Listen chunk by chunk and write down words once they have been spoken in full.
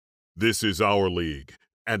This is our league,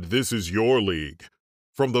 and this is your league.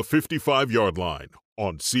 From the 55-yard line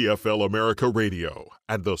on CFL America Radio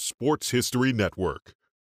and the Sports History Network.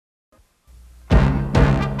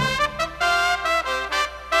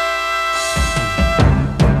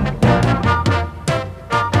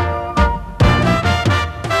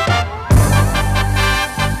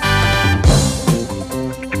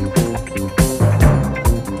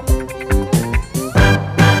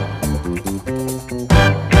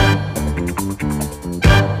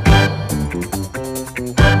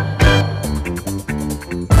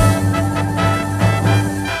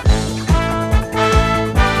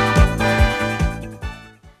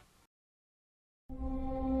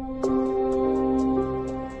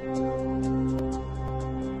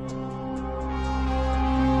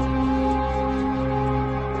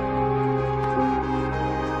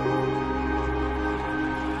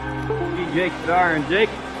 Jake Gadar, and Jake,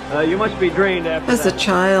 you must be drained after As a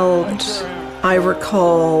child, I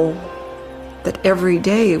recall that every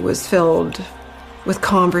day was filled with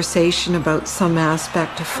conversation about some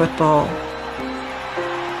aspect of football.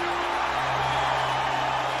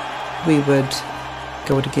 We would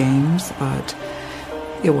go to games, but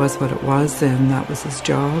it was what it was, and that was his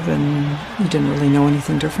job, and he didn't really know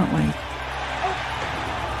anything differently.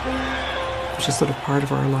 It was just sort of part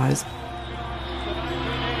of our lives.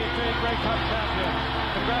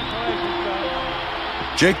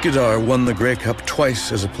 Jake Gadar won the Grey Cup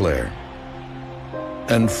twice as a player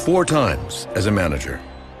and 4 times as a manager.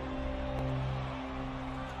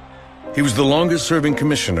 He was the longest-serving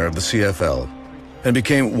commissioner of the CFL and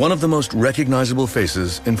became one of the most recognizable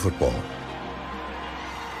faces in football.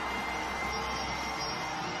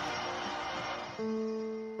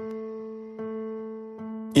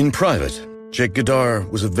 In private, Jake Gadar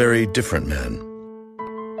was a very different man.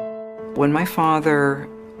 When my father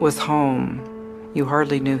was home, you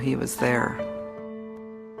hardly knew he was there.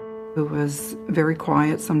 He was very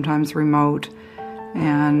quiet, sometimes remote,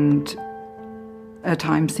 and at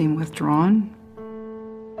times seemed withdrawn.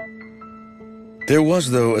 There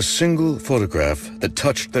was, though, a single photograph that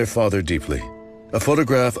touched their father deeply. A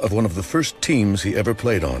photograph of one of the first teams he ever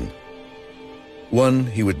played on. One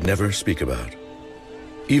he would never speak about,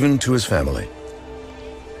 even to his family.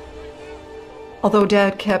 Although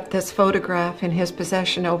Dad kept this photograph in his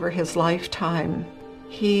possession over his lifetime,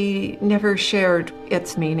 he never shared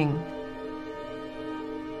its meaning.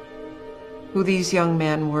 Who these young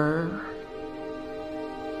men were,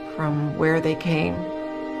 from where they came.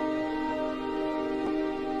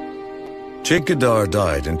 Jake Gadar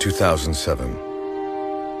died in 2007.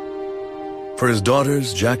 For his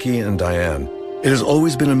daughters, Jackie and Diane, it has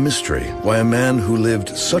always been a mystery why a man who lived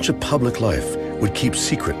such a public life would keep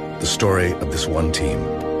secret the story of this one team.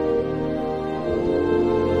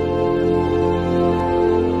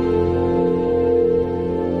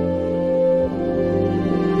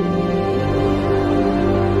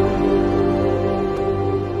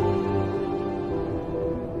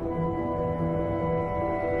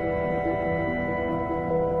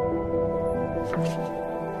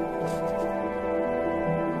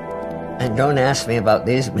 And don't ask me about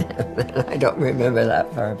these men. I don't remember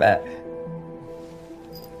that far back.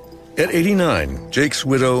 At 89, Jake's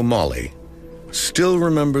widow, Molly, still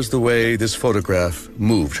remembers the way this photograph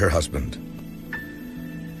moved her husband.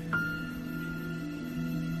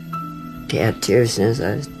 He had tears in his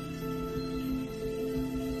eyes.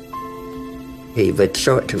 He would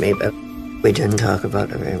show it to me, but we didn't talk about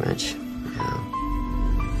it very much. No.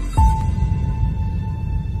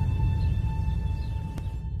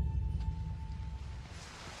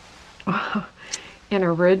 Oh, in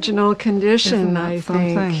original condition, I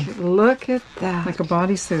think. Look at that. Like a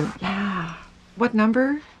bodysuit. Yeah. What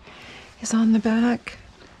number is on the back?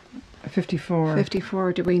 54.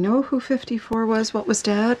 54. Do we know who 54 was? What was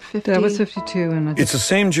Dad? 50? That was 52. And It's the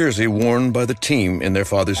same jersey worn by the team in their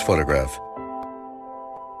father's photograph.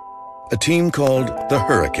 A team called the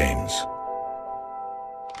Hurricanes.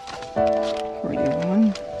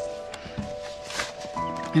 41.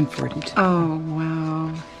 And 42. Oh,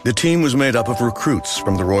 wow. The team was made up of recruits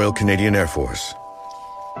from the Royal Canadian Air Force.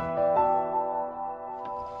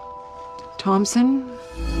 Thompson,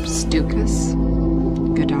 Stukas,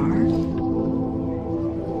 Gadar.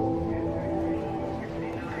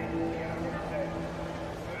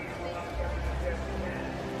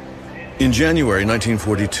 In January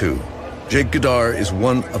 1942, Jake Gadar is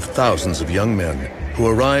one of thousands of young men who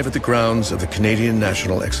arrive at the grounds of the Canadian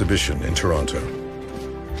National Exhibition in Toronto.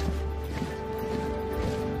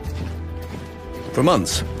 For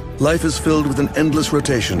months, life is filled with an endless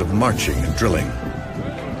rotation of marching and drilling.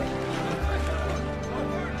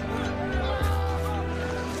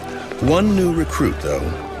 One new recruit, though,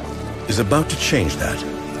 is about to change that.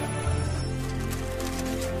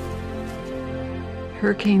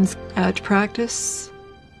 Hurricanes at practice.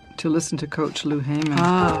 To listen to Coach Lou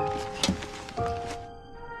Heyman.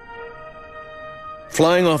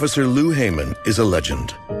 Flying Officer Lou Heyman is a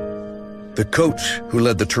legend. The coach who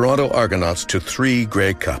led the Toronto Argonauts to 3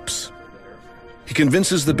 Grey Cups. He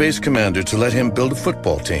convinces the base commander to let him build a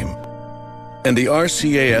football team. And the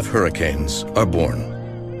RCAF Hurricanes are born.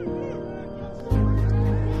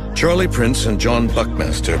 Charlie Prince and John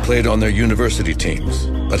Buckmaster played on their university teams,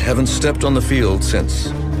 but haven't stepped on the field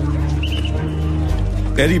since.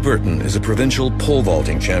 Eddie Burton is a provincial pole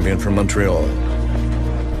vaulting champion from Montreal.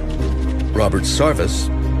 Robert Sarvis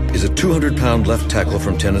is a 200-pound left tackle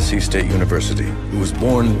from Tennessee State University who was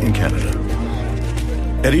born in Canada.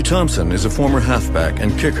 Eddie Thompson is a former halfback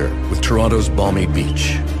and kicker with Toronto's Balmy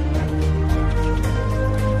Beach.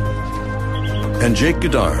 And Jake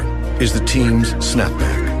Godar is the team's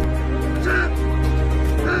snapback.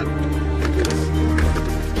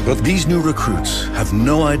 But these new recruits have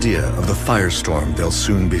no idea of the firestorm they'll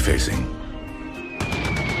soon be facing.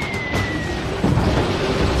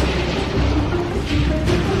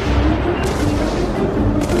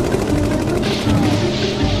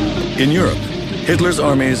 In Europe, Hitler's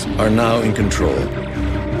armies are now in control.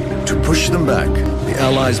 To push them back, the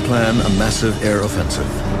Allies plan a massive air offensive.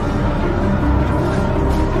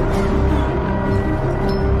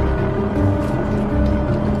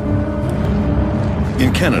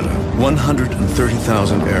 In Canada,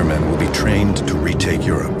 130,000 airmen will be trained to retake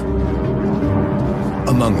Europe.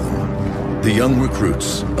 Among them, the young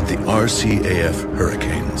recruits of the RCAF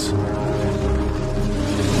Hurricanes.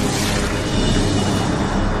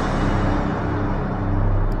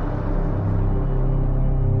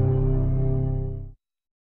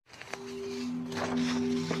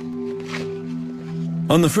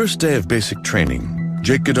 On the first day of basic training,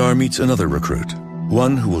 Jake Godar meets another recruit,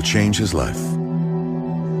 one who will change his life.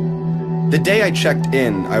 The day I checked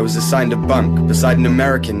in, I was assigned a bunk beside an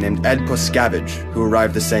American named Ed Puskavage, who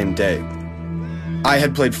arrived the same day. I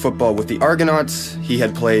had played football with the Argonauts, he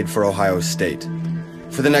had played for Ohio State.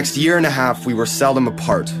 For the next year and a half, we were seldom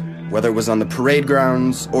apart, whether it was on the parade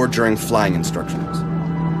grounds or during flying instructions.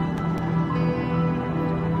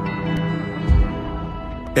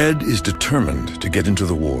 Ed is determined to get into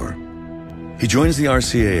the war. He joins the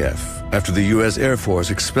RCAF after the U.S. Air Force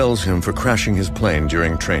expels him for crashing his plane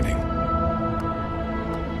during training.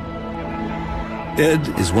 Ed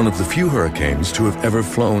is one of the few Hurricanes to have ever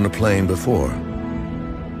flown a plane before.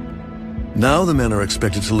 Now the men are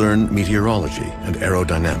expected to learn meteorology and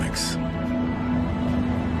aerodynamics.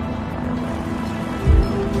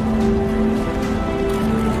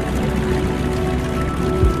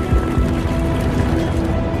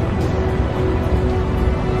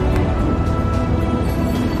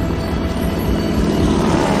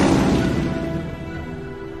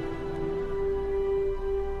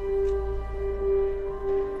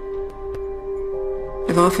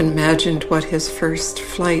 I've often imagined what his first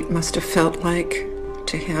flight must have felt like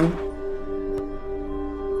to him.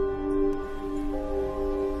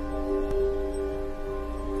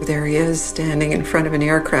 There he is, standing in front of an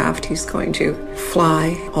aircraft he's going to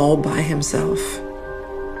fly all by himself.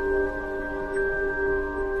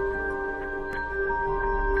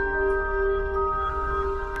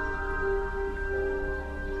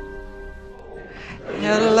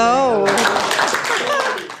 Hello.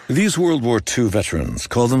 These World War II veterans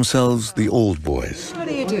call themselves the Old Boys. What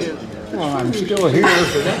do you do? Well, I'm still here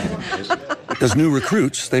for that. As new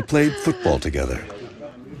recruits, they played football together.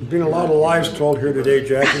 There's been a lot of lies told here today,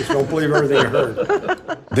 Jackie, so don't believe everything you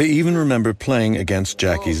heard. They even remember playing against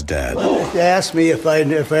Jackie's dad. They asked me if I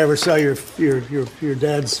ever saw your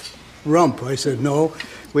dad's rump. I said no.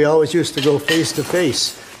 We always used to go face to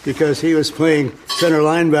face because he was playing center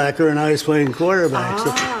linebacker and I was playing quarterback.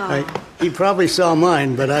 So he probably saw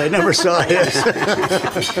mine, but I never saw his.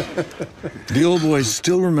 The Old Boys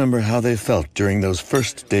still remember how they felt during those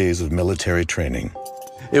first days of military training.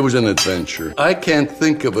 It was an adventure. I can't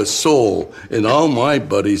think of a soul in all my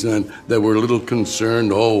buddies that were a little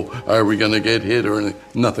concerned, oh, are we going to get hit or anything?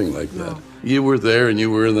 Nothing like that. No. You were there and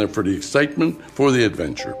you were in there for the excitement, for the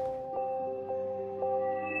adventure.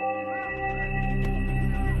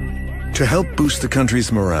 To help boost the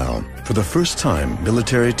country's morale, for the first time,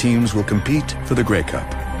 military teams will compete for the Grey Cup.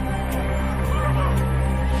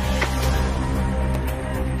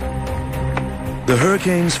 The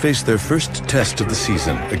Hurricanes faced their first test of the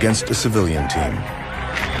season against a civilian team.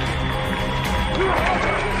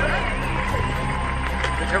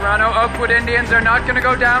 The Toronto Oakwood Indians are not going to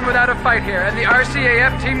go down without a fight here, and the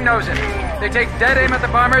RCAF team knows it. They take dead aim at the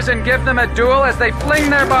bombers and give them a duel as they fling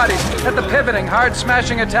their bodies at the pivoting,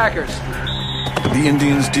 hard-smashing attackers. The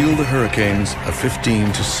Indians deal the Hurricanes a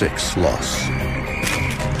 15-6 loss.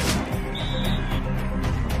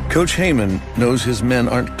 Coach Heyman knows his men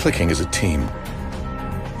aren't clicking as a team.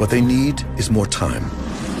 What they need is more time.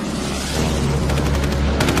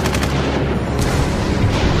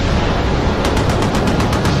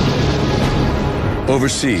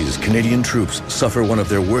 Overseas, Canadian troops suffer one of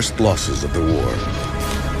their worst losses of the war.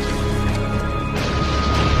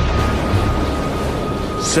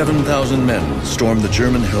 7,000 men storm the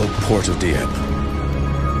German-held port of Dieppe.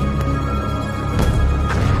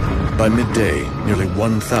 By midday, nearly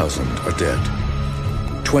 1,000 are dead,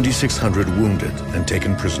 2,600 wounded and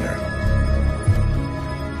taken prisoner.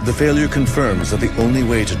 The failure confirms that the only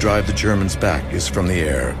way to drive the Germans back is from the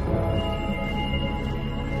air.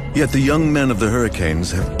 Yet the young men of the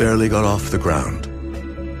Hurricanes have barely got off the ground.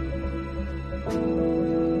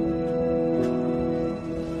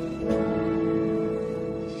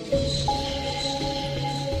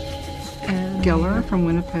 Geller from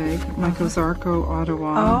Winnipeg, Mike Ozarko,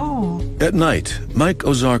 Ottawa. Oh. At night, Mike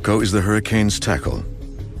Ozarko is the Hurricanes' tackle.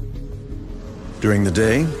 During the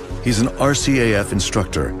day, he's an RCAF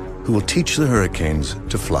instructor who will teach the Hurricanes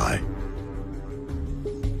to fly.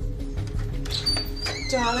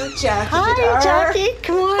 Donna, Jackie. Hi, Jackie.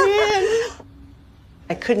 Come on in.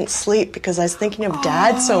 I couldn't sleep because I was thinking of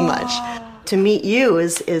Dad so much. To meet you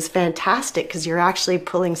is fantastic because you're actually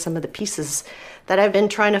pulling some of the pieces that I've been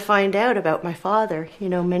trying to find out about my father, you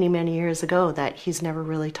know, many, many years ago that he's never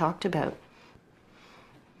really talked about.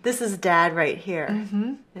 This is Dad right here.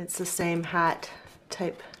 Mm-hmm. It's the same hat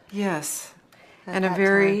type. Yes. And a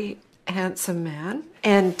very handsome man.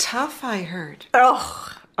 And tough, I heard.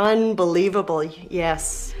 Oh, unbelievable,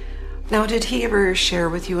 yes. Now, did he ever share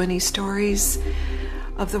with you any stories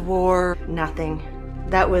of the war? Nothing.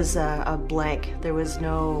 That was a blank. There was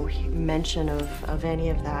no mention of any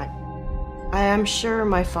of that. I am sure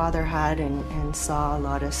my father had and saw a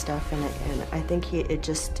lot of stuff, and I think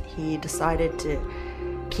he decided to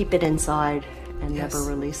keep it inside and never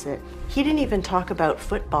release it. He didn't even talk about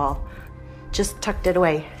football, just tucked it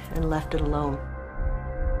away and left it alone.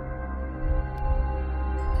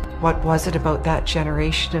 What was it about that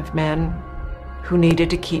generation of men who needed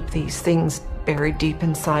to keep these things buried deep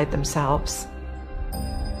inside themselves?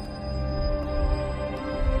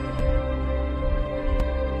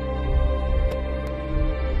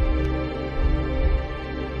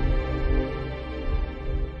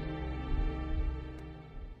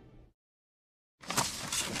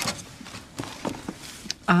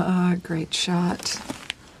 Great shot.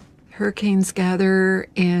 Hurricanes gather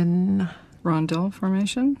in Rondell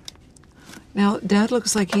formation. Now, Dad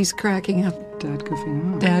looks like he's cracking up. Dad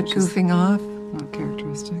goofing off. Dad goofing off. Not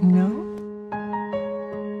characteristic. No.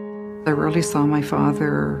 I rarely saw my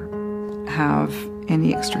father have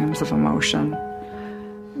any extremes of emotion,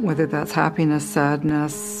 whether that's happiness,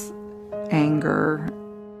 sadness, anger.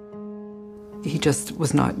 He just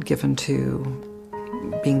was not given to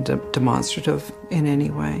being demonstrative in any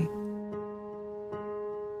way.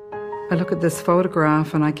 I look at this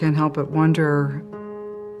photograph and I can't help but wonder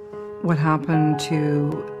what happened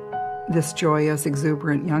to this joyous,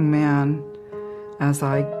 exuberant young man as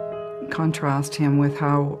I contrast him with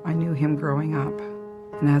how I knew him growing up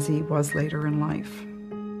and as he was later in life.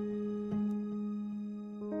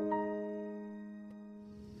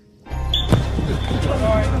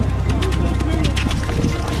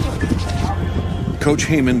 Coach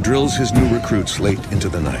Heyman drills his new recruits late into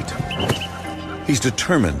the night. He's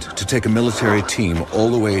determined to take a military team all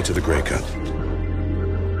the way to the Grey Cup.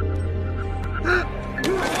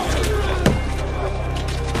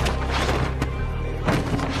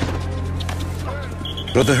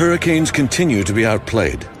 But the Hurricanes continue to be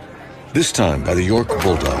outplayed, this time by the York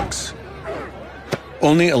Bulldogs.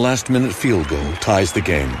 Only a last-minute field goal ties the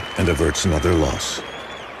game and averts another loss.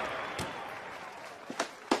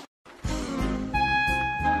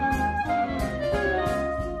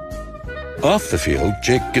 Off the field,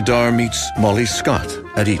 Jake Goddard meets Molly Scott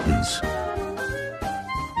at Eaton's.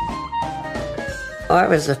 I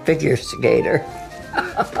was a figure skater.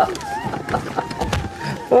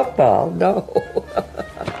 Football, no.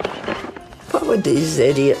 What were these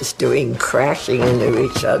idiots doing, crashing into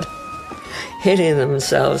each other, hitting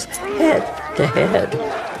themselves head to head?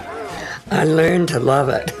 I learned to love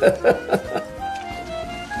it.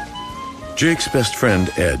 Jake's best friend,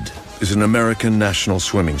 Ed, is an American national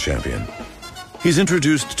swimming champion. He's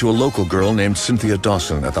introduced to a local girl named Cynthia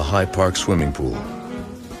Dawson at the High Park swimming pool.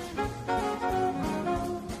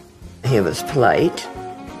 He was polite,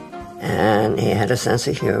 and he had a sense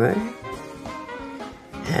of humor,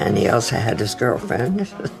 And he also had his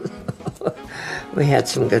girlfriend. We had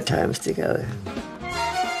some good times together.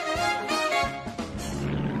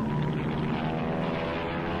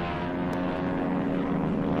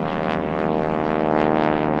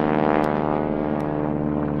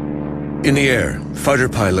 In the air, fighter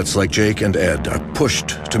pilots like Jake and Ed are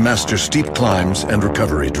pushed to master steep climbs and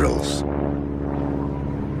recovery drills.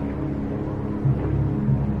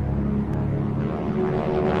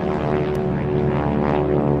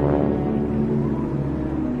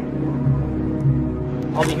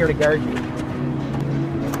 I'll be here to guard you.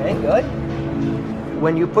 Okay, good.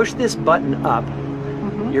 When you push this button up,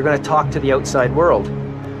 you're going to talk to the outside world.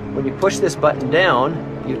 When you push this button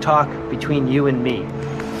down, you talk between you and me.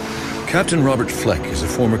 Captain Robert Fleck is a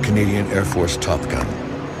former Canadian Air Force Top Gun.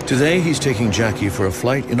 Today, he's taking Jackie for a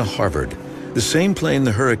flight in a Harvard, the same plane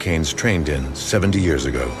the Hurricanes trained in 70 years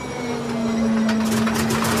ago.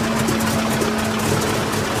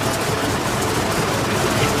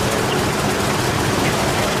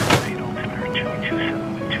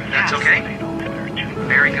 That's okay?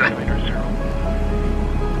 Very good.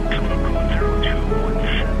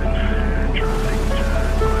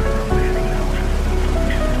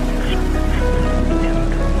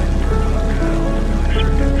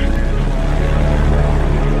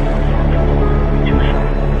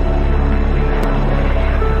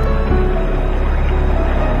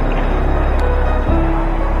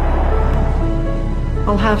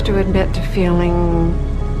 I'll have to admit to feeling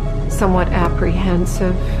somewhat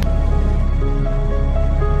apprehensive.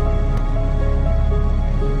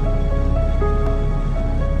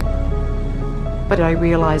 But I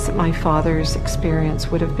realize that my father's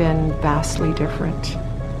experience would have been vastly different.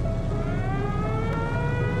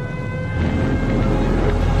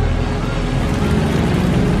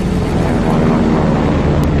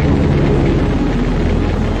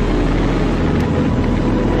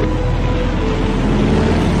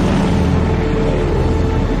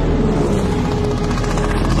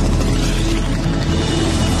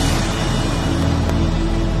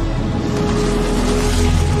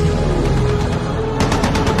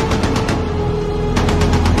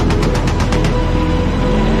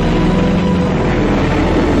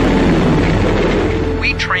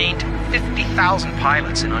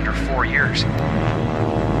 Pilots in under 4 years.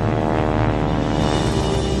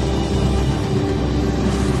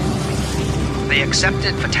 They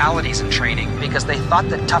accepted fatalities in training because they thought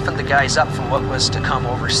that toughened the guys up for what was to come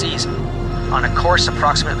overseas. On a course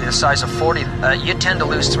approximately the size of 40, you tend to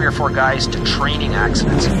lose 3 or 4 guys to training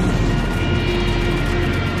accidents.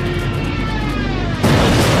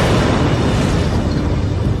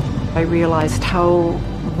 I realized how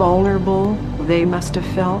vulnerable they must have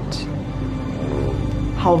felt.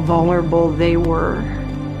 How vulnerable they were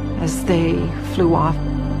as they flew off,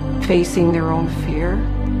 facing their own fear.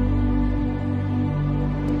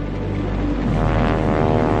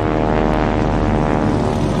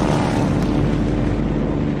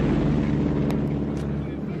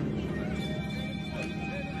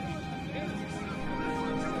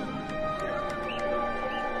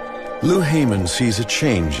 Lou Heyman sees a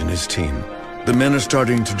change in his team. The men are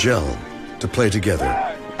starting to gel, to play together.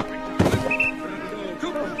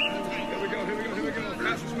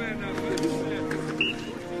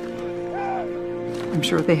 I'm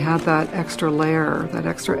sure they had that extra layer, that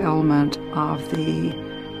extra element of the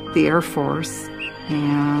Air Force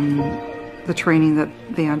and the training that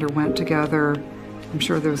they underwent together. I'm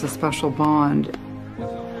sure there was a special bond.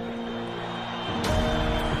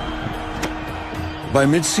 By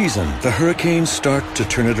mid-season, the Hurricanes start to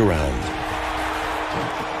turn it around.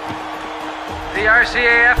 The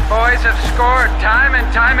RCAF boys have scored time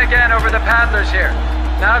and time again over the paddlers here.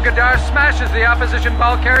 Now Godard smashes the opposition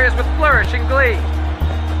ball carriers with flourishing glee.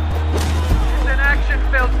 It's an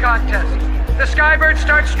action-filled contest. The Skybirds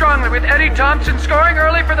start strongly with Eddie Thompson scoring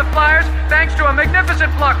early for the Flyers thanks to a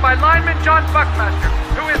magnificent block by lineman John Buckmaster,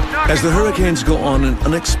 who is knocking... As the Hurricanes go on an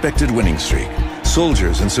unexpected winning streak,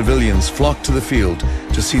 soldiers and civilians flock to the field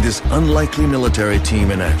to see this unlikely military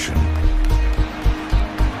team in action.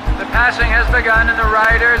 The passing has begun and the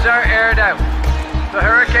riders are aired out. The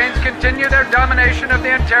Hurricanes continue their domination of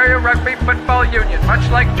the Ontario Rugby Football Union, much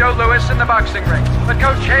like Joe Louis in the boxing ring. But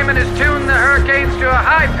Coach Heyman has tuned the Hurricanes to a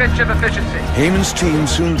high pitch of efficiency. Heyman's team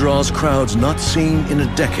soon draws crowds not seen in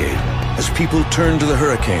a decade as people turn to the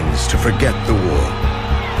Hurricanes to forget the war.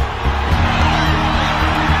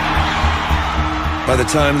 By the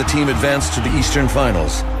time the team advanced to the Eastern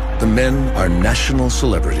Finals, the men are national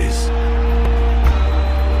celebrities.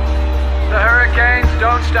 The Hurricanes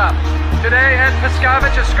don't stop. Today, Ed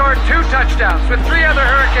Pascavage has scored 2 touchdowns, with 3 other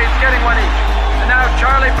Hurricanes getting one each. And now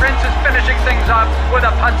Charlie Prince is finishing things off with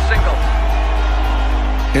a punt single.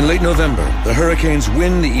 In late November, the Hurricanes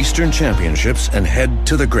win the Eastern Championships and head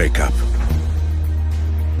to the Grey Cup.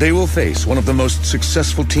 They will face one of the most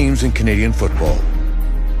successful teams in Canadian football,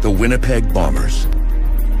 the Winnipeg Bombers.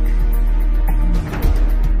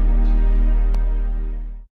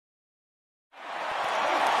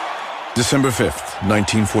 December 5th,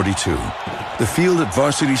 1942. The field at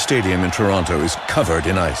Varsity Stadium in Toronto is covered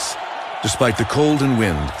in ice. Despite the cold and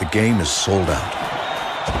wind, the game is sold out.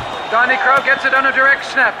 Donnie Crow gets it on a direct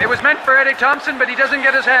snap. It was meant for Eddie Thompson, but he doesn't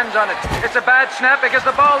get his hands on it. It's a bad snap because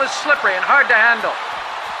the ball is slippery and hard to handle.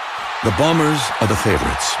 The Bombers are the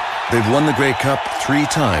favorites. They've won the Grey Cup 3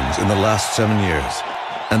 times in the last 7 years,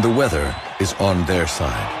 and the weather is on their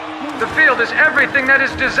side. The field is everything that is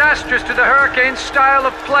disastrous to the Hurricanes' style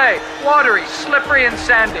of play. Watery, slippery, and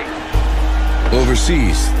sandy.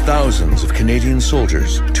 Overseas, thousands of Canadian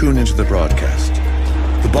soldiers tune into the broadcast.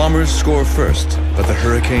 The Bombers score first, but the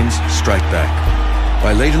Hurricanes strike back.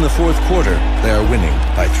 By late in the fourth quarter, they are winning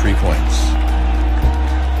by 3 points.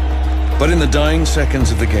 But in the dying seconds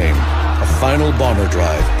of the game, a final Bomber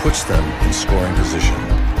drive puts them in scoring position.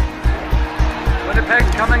 Winnipeg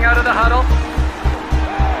coming out of the huddle.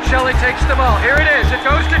 Shelley takes the ball. Here it is. It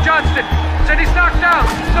goes to Johnston. And he's knocked down.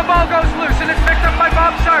 The ball goes loose and it's picked up by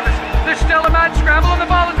Bob Sarvis. There's still a mad scramble and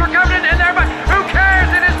the ball is recovered in there, but who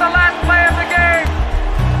cares? It is the last play of the game.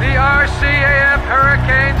 The RCAF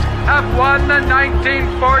Hurricanes have won the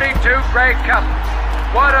 1942 Grey Cup.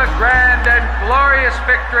 What a grand and glorious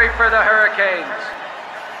victory for the Hurricanes.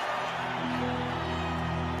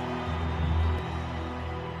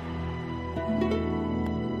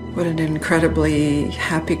 What an incredibly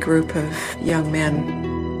happy group of young men.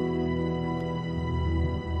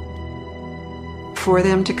 For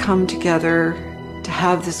them to come together, to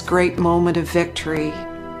have this great moment of victory,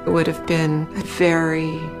 it would have been a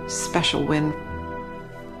very special win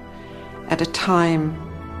at a time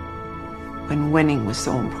when winning was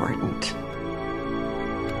so important.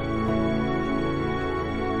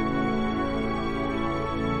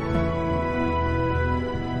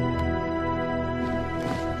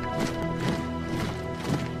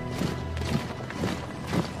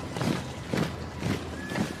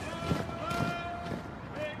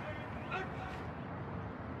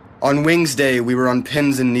 On Wings Day, we were on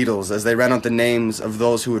pins and needles as they read out the names of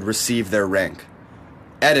those who would receive their rank.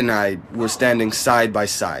 Ed and I were standing side by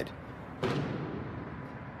side.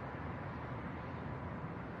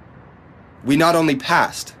 We not only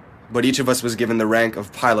passed, but each of us was given the rank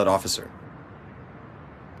of pilot officer.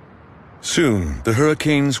 Soon, the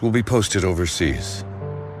Hurricanes will be posted overseas.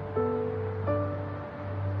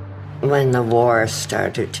 When the war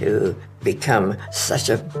started to become such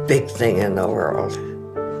a big thing in the world,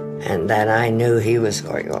 and that I knew he was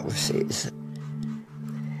going overseas,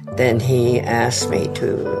 then he asked me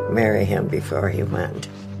to marry him before he went.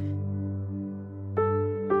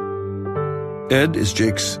 Ed is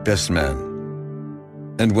Jake's best man.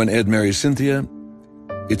 And when Ed marries Cynthia,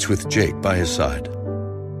 it's with Jake by his side.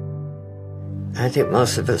 I think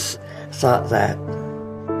most of us thought that,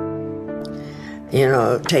 you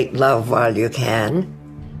know, take love while you can.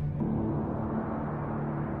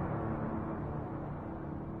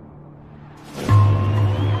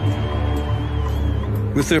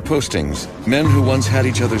 With their postings, men who once had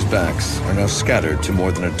each other's backs are now scattered to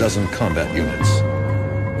more than a dozen combat units.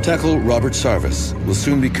 Tackle Robert Sarvis will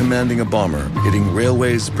soon be commanding a bomber hitting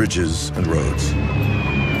railways, bridges, and roads.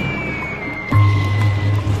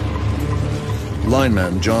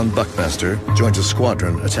 Lineman John Buckmaster joins a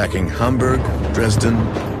squadron attacking Hamburg, Dresden,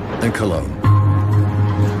 and Cologne.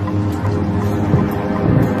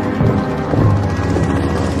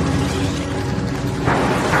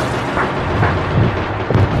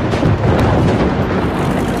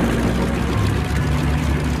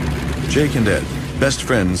 Jake and Ed, best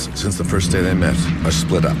friends since the first day they met, are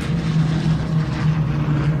split up.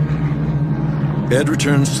 Ed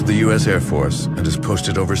returns to the U.S. Air Force and is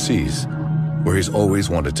posted overseas, where he's always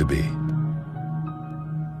wanted to be.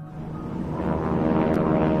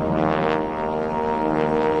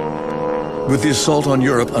 With the assault on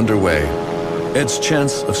Europe underway, Ed's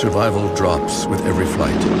chance of survival drops with every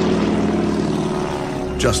flight.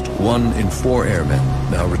 Just 1 in 4 airmen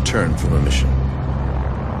now return from a mission.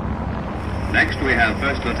 Next, we have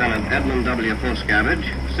First Lieutenant Edmund W. Foscavage,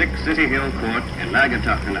 6 City Hill Court in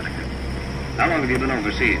Naugatuck, Connecticut. How long have you been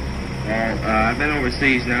overseas? Well, I've been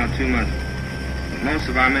overseas now 2 months. Most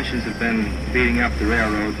of our missions have been beating up the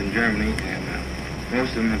railroads in Germany, and most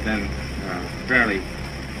of them have been fairly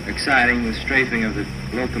exciting, the strafing of the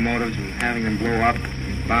locomotives and having them blow up,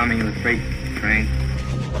 bombing of the freight train.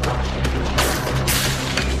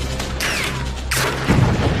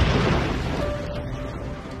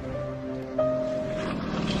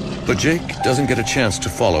 But Jake doesn't get a chance to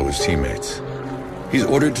follow his teammates. He's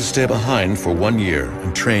ordered to stay behind for 1 year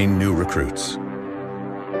and train new recruits.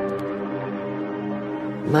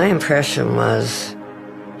 My impression was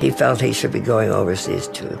he felt he should be going overseas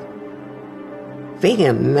too. Being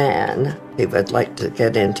a man, he would like to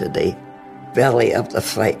get into the belly of the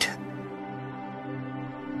fight.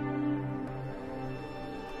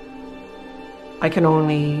 I can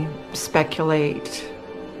only speculate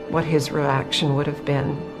what his reaction would have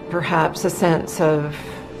been. Perhaps a sense of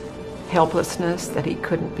helplessness that he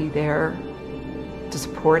couldn't be there to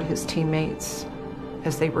support his teammates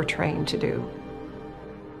as they were trained to do.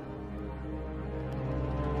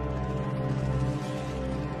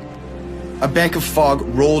 A bank of fog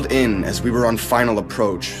rolled in as we were on final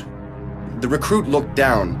approach. The recruit looked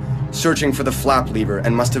down, searching for the flap lever,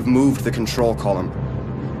 and must have moved the control column.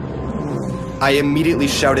 I immediately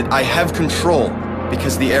shouted, "I have control,"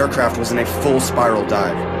 because the aircraft was in a full spiral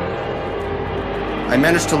dive. I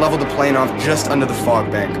managed to level the plane off just under the fog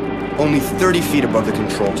bank, only 30 feet above the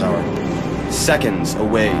control tower, seconds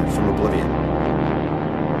away from oblivion.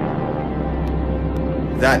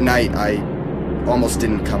 That night, I almost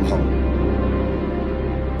didn't come home.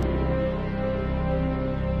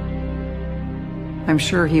 I'm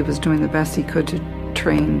sure he was doing the best he could to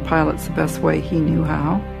train pilots the best way he knew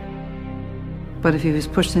how. But if he was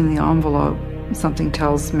pushing the envelope, something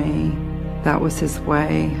tells me that was his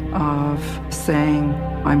way of saying,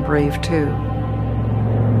 I'm brave too.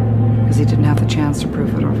 Because he didn't have the chance to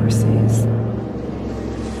prove it overseas.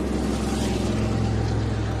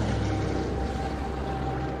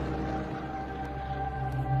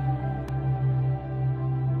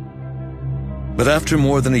 But after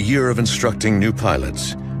more than a year of instructing new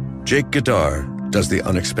pilots, Jake Gadar does the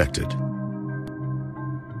unexpected.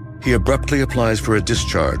 He abruptly applies for a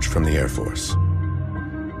discharge from the Air Force.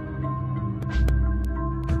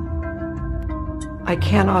 I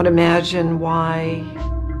cannot imagine why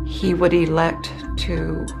he would elect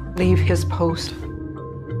to leave his post.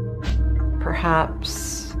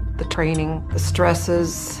 Perhaps the training, the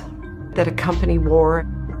stresses that accompany war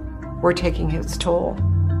were taking its toll.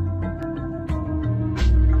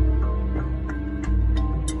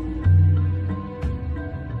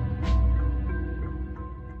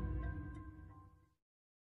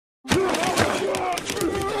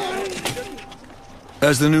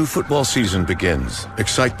 As the new football season begins,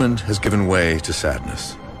 excitement has given way to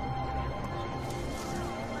sadness.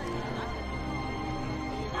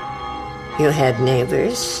 You had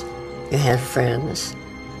neighbors, you had friends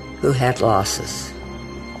who had losses.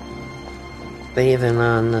 But even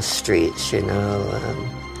on the streets, you know,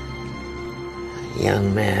 a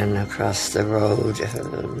young man across the road,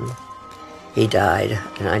 he died,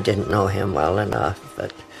 and I didn't know him well enough,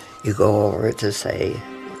 but you go over to say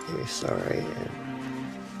you're sorry.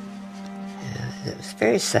 It was a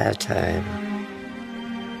very sad time.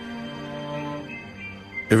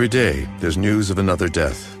 Every day, there's news of another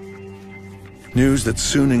death. News that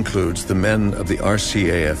soon includes the men of the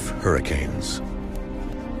RCAF Hurricanes.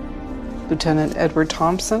 Lieutenant Edward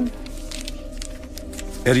Thompson.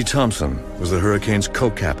 Eddie Thompson was the Hurricanes'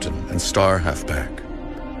 co-captain and star halfback.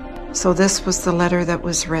 So this was the letter that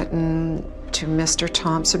was written to Mr.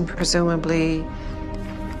 Thompson, presumably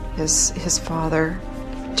his father.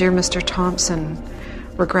 Dear Mr. Thompson,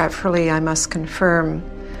 regretfully I must confirm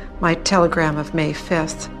my telegram of May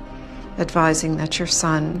 5th, advising that your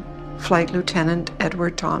son, Flight Lieutenant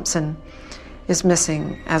Edward Thompson, is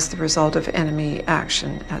missing as the result of enemy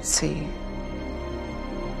action at sea.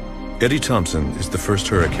 Eddie Thompson is the first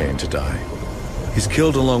Hurricane to die. He's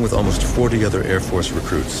killed along with almost 40 other Air Force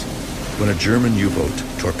recruits when a German U-boat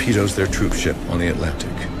torpedoes their troop ship on the Atlantic.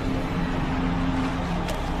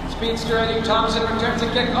 Speedster Eddie Thompson returns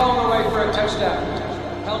a kick all the way for a touchdown.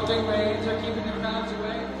 Pelting rains are keeping the crowds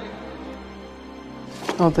away.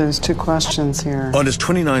 Oh, there's two questions here. On his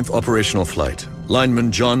 29th operational flight,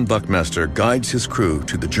 lineman John Buckmaster guides his crew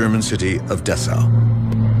to the German city of Dessau.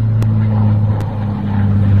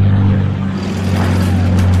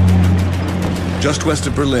 Just west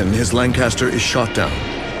of Berlin, his Lancaster is shot down.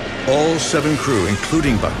 All 7 crew,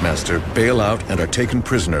 including Buckmaster, bail out and are taken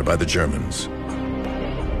prisoner by the Germans.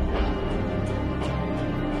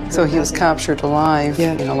 So he was captured alive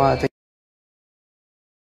in a lot of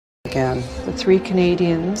again. The 3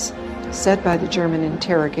 Canadians, said by the German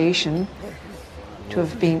interrogation to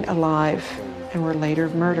have been alive and were later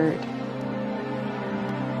murdered.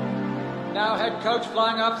 Now head coach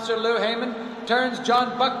Flying Officer Lou Heyman turns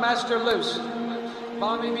John Buckmaster loose.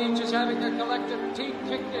 Bobby Beach is having their collective teeth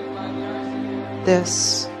kicked in by the RCAF.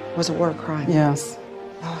 This was a war crime. Yes.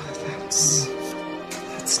 Oh,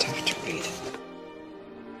 that's tough to read.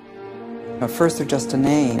 At first, they're just a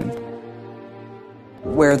name.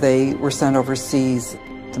 Where they were sent overseas,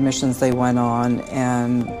 the missions they went on,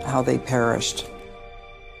 and how they perished.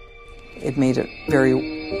 It made it very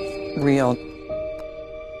real.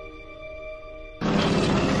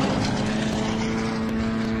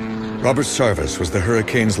 Robert Sarvis was the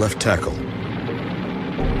Hurricanes' left tackle.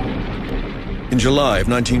 In July of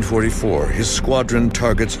 1944, his squadron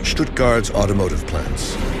targets Stuttgart's automotive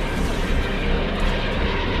plants.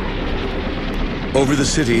 Over the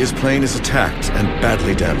city, his plane is attacked and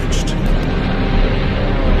badly damaged.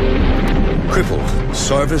 Crippled,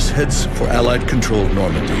 Sarvis heads for Allied-controlled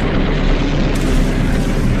Normandy.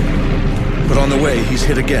 But on the way, he's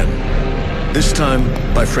hit again, this time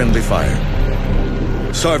by friendly fire.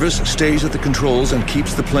 Sarvis stays at the controls and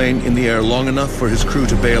keeps the plane in the air long enough for his crew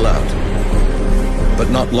to bail out, but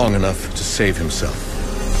not long enough to save himself.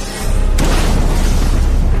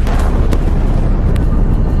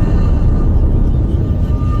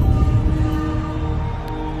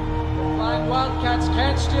 Flying Wildcats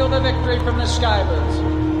can't steal the victory from the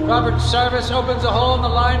Skybirds. Robert Sarvis opens a hole in the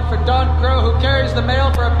line for Don Crow, who carries the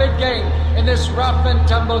mail for a big gain in this rough and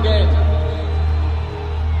tumble game.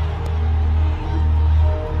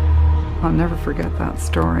 I'll never forget that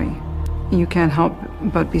story. You can't help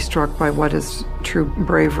but be struck by what is true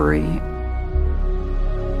bravery.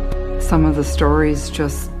 Some of the stories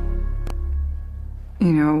just,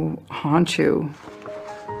 haunt you.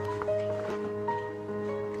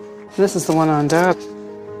 This is the one on top.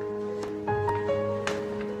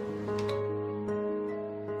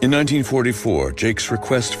 In 1944, Jake's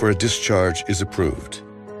request for a discharge is approved.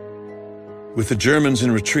 With the Germans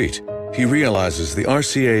in retreat, he realizes the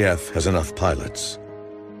RCAF has enough pilots.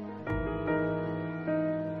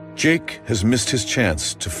 Jake has missed his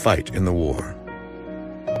chance to fight in the war.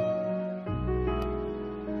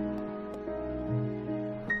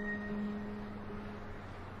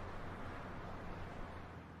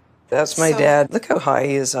 That's my dad. Look how high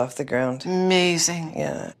he is off the ground. Amazing.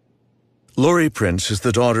 Yeah. Laurie Prince is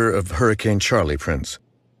the daughter of Hurricane Charlie Prince,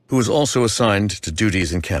 who was also assigned to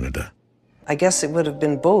duties in Canada. I guess it would have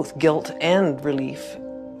been both guilt and relief.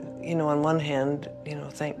 On one hand,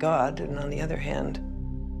 thank God, and on the other hand.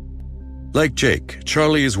 Like Jake,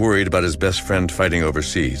 Charlie is worried about his best friend fighting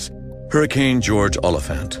overseas, Hurricane George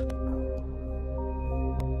Oliphant.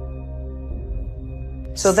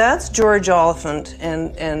 So that's George Oliphant,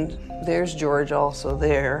 and there's George also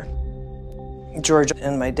there. George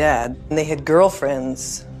and my dad, and they had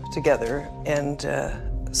girlfriends together, and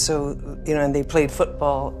and they played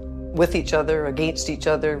football with each other, against each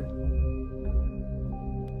other.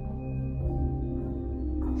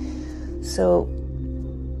 So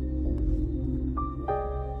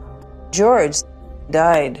George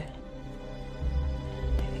died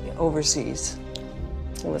overseas.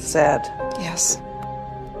 It was sad. Yes.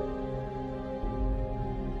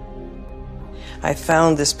 I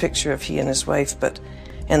found this picture of he and his wife,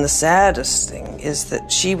 and the saddest thing is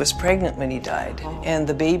that she was pregnant when he died, and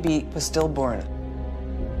the baby was stillborn.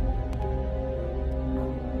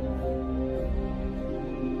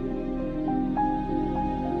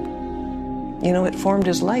 It formed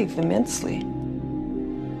his life immensely.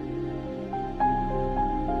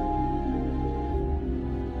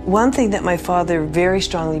 One thing that my father very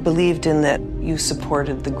strongly believed in, that you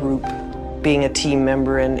supported the group, being a team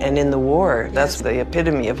member, and in the war, that's the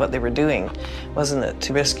epitome of what they were doing, wasn't it?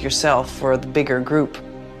 To risk yourself for the bigger group.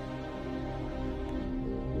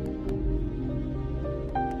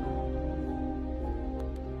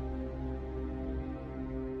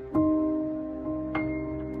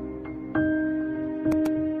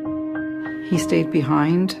 He stayed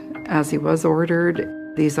behind as he was ordered.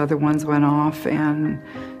 These other ones went off, and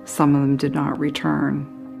some of them did not return.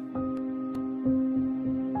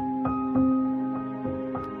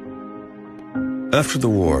 After the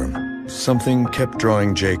war, something kept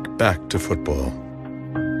drawing Jake back to football.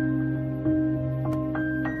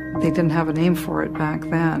 They didn't have a name for it back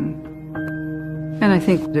then. And I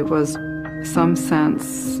think it was some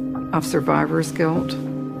sense of survivor's guilt.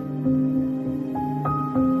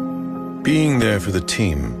 Being there for the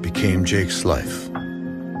team became Jake's life.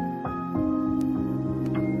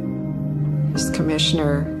 As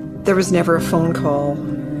commissioner, there was never a phone call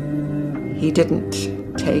he didn't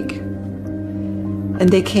take. And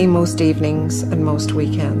they came most evenings and most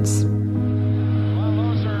weekends.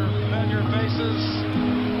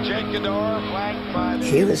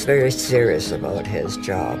 He was very serious about his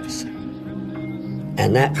jobs.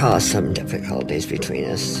 And that caused some difficulties between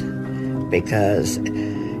us, because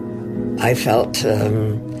I felt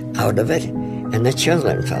out of it, and the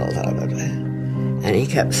children felt out of it. And he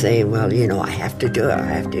kept saying, well, I have to do it, I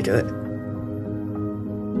have to do it.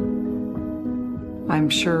 I'm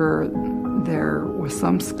sure there was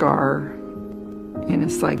some scar in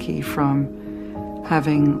his psyche from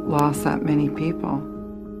having lost that many people.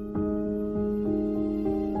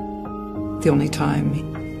 The only time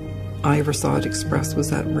I ever saw it expressed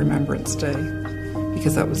was at Remembrance Day,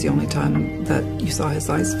 because that was the only time that you saw his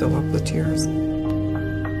eyes fill up with tears.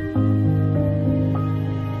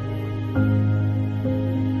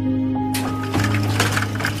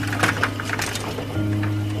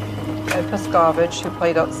 Ed Puskovich, who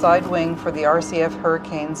played outside wing for the RCF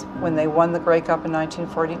Hurricanes when they won the Grey Cup in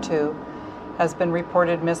 1942, has been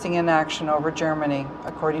reported missing in action over Germany,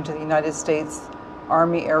 according to the United States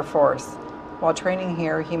Army Air Force. While training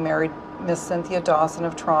here, he married Miss Cynthia Dawson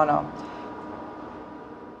of Toronto.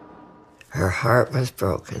 Her heart was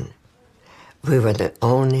broken. We were the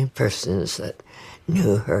only persons that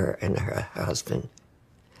knew her and her husband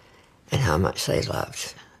and how much they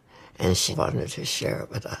loved. And she wanted to share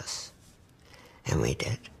it with us. And we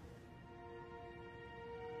did.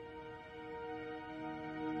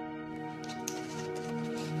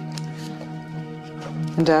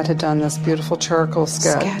 And Dad had done this beautiful charcoal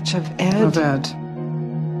sketch of Ed.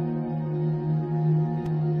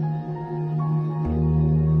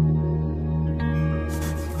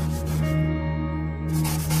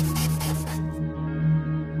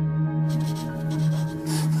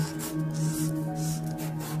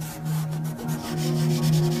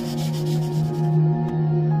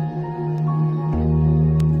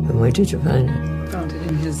 Where did you find it? Found it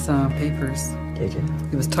in his papers. Did you?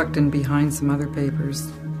 It was tucked in behind some other papers.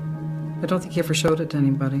 I don't think he ever showed it to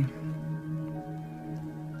anybody.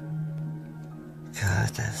 God,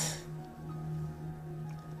 that's...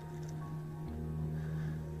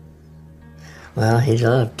 Well, he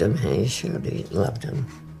loved him. He surely loved him.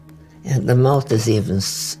 And the mouth is even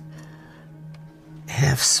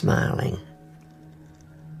half smiling.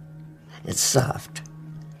 It's soft.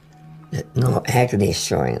 No agony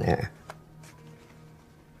showing there.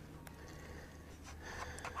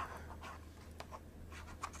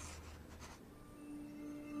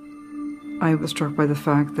 I was struck by the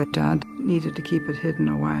fact that Dad needed to keep it hidden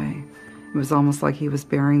away. It was almost like he was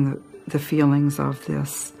bearing the feelings of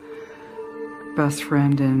this best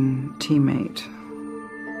friend and teammate.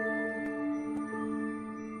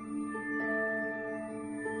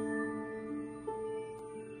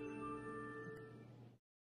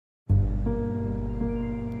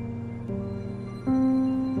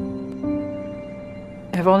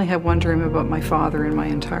 I've only had one dream about my father in my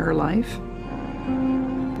entire life.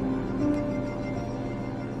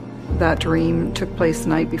 That dream took place the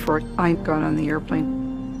night before I got on the airplane.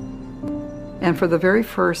 And for the very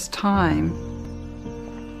first time,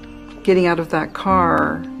 getting out of that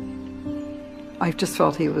car, I just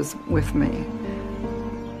felt he was with me.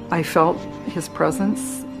 I felt his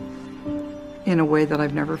presence in a way that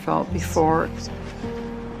I've never felt before.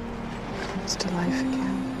 Comes to life again.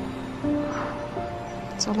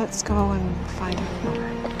 So let's go and find her.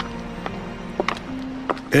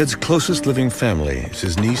 Ed's closest living family is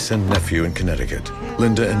his niece and nephew in Connecticut,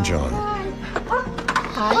 Linda and John.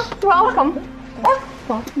 Hi. Welcome.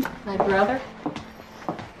 Welcome. My brother.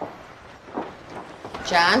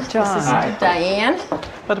 John. This is Hi. Diane.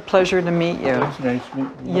 What a pleasure to meet you. It's nice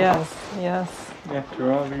meeting you. Yes, yes.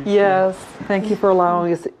 After all these Yes, thank you for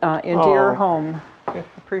allowing us into your Oh. home.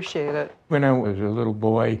 Appreciate it. When I was a little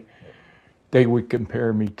boy, they would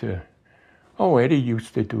compare me to, oh, Eddie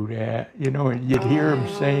used to do that, you know, and you'd hear him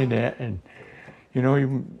saying that, and, you know,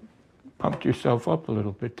 you pumped yourself up a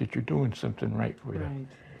little bit that you're doing something right for you.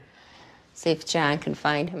 See if John can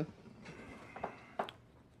find him.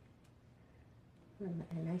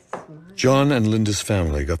 John and Linda's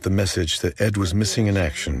family got the message that Ed was missing in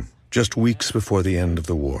action just weeks before the end of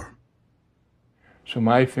the war. So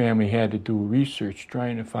my family had to do research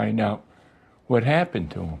trying to find out what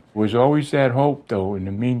happened to him. There was always that hope, though, in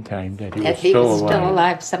the meantime, that he was still alive. Still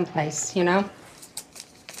alive someplace, you know?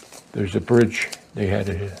 There's a bridge they had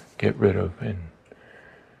to get rid of, and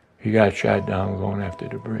he got shot down going after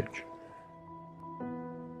the bridge.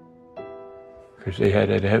 Because they had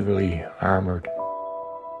it heavily armored.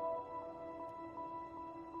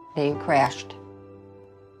 They crashed.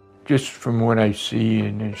 Just from what I see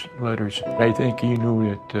in his letters, I think he knew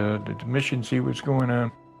that the missions he was going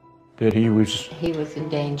on, that he was in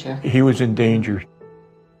danger. He was in danger.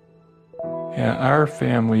 Yeah, our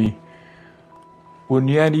family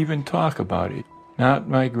wouldn't yet even talk about it. Not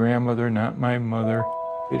my grandmother, not my mother.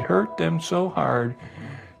 It hurt them so hard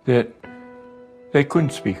that they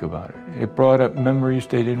couldn't speak about it. It brought up memories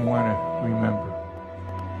they didn't want to remember.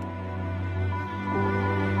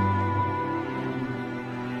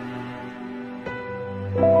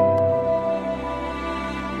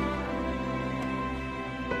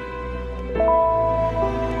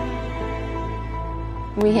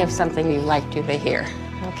 We have something you'd like you to hear,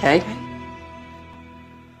 okay?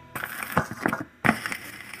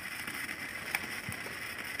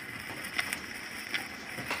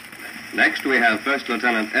 Next, we have First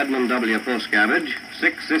Lieutenant Edmund W. Poscavage,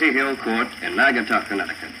 6 City Hill Court in Naugatuck,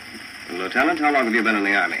 Connecticut. Lieutenant, how long have you been in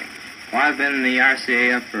the Army? Well, I've been in the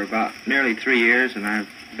RCAF for about nearly 3 years, and I've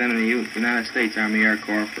been in the United States Army Air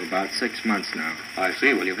Corps for about 6 months now. I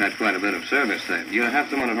see. Well, you've had quite a bit of service there. Do you have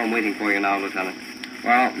someone at home waiting for you now, Lieutenant?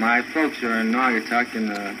 Well, my folks are in Naugatuck, and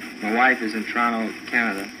my wife is in Toronto,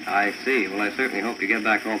 Canada. I see. Well, I certainly hope you get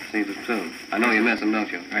back home to see them soon. I know you miss them,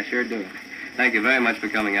 don't you? I sure do. Thank you very much for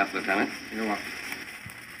coming up, Lieutenant. You're welcome.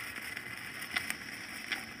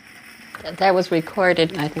 That was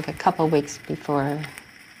recorded, I think, a couple weeks before.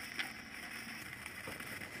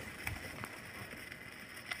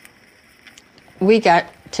 We got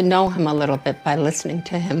to know him a little bit by listening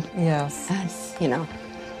to him. Yes. You know.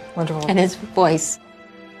 Wonderful. And his voice.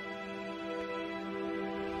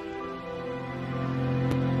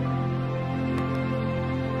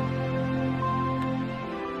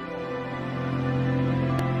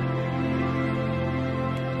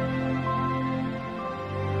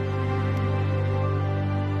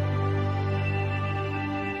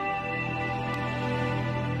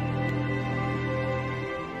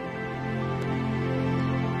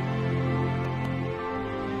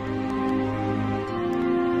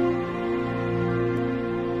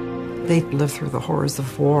 They lived through the horrors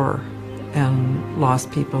of war and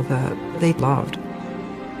lost people that they loved. I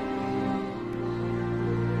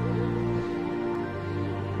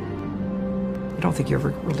don't think you ever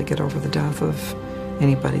really get over the death of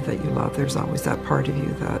anybody that you love. There's always that part of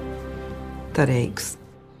you that aches.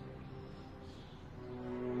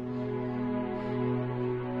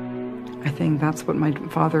 I think that's what my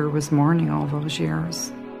father was mourning all those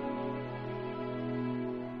years.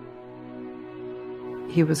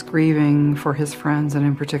 He was grieving for his friends, and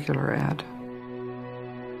in particular, Ed.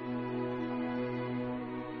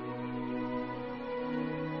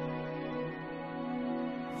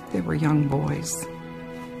 They were young boys.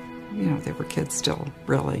 You know, they were kids still,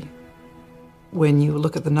 really. When you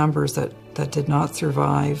look at the numbers that did not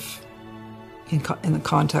survive in the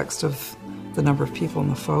context of the number of people in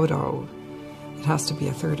the photo, it has to be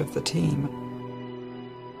a third of the team.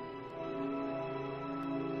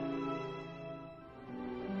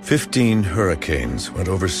 "15 Hurricanes went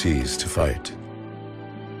overseas to fight.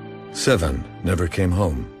 7 never came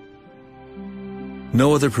home.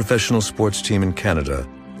 No other professional sports team in Canada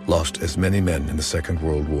lost as many men in the Second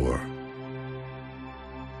World War.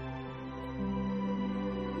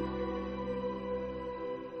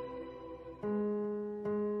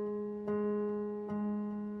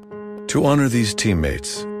 To honor these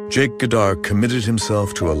teammates, Jake Gidar committed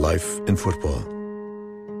himself to a life in football.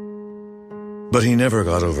 But he never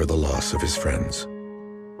got over the loss of his friends.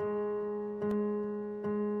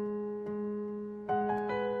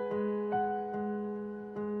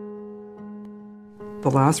 The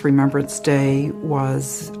last Remembrance Day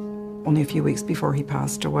was only a few weeks before he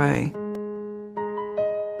passed away.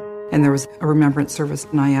 And there was a remembrance service,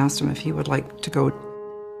 and I asked him if he would like to go.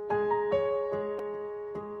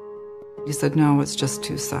 He said, no, it's just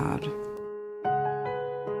too sad.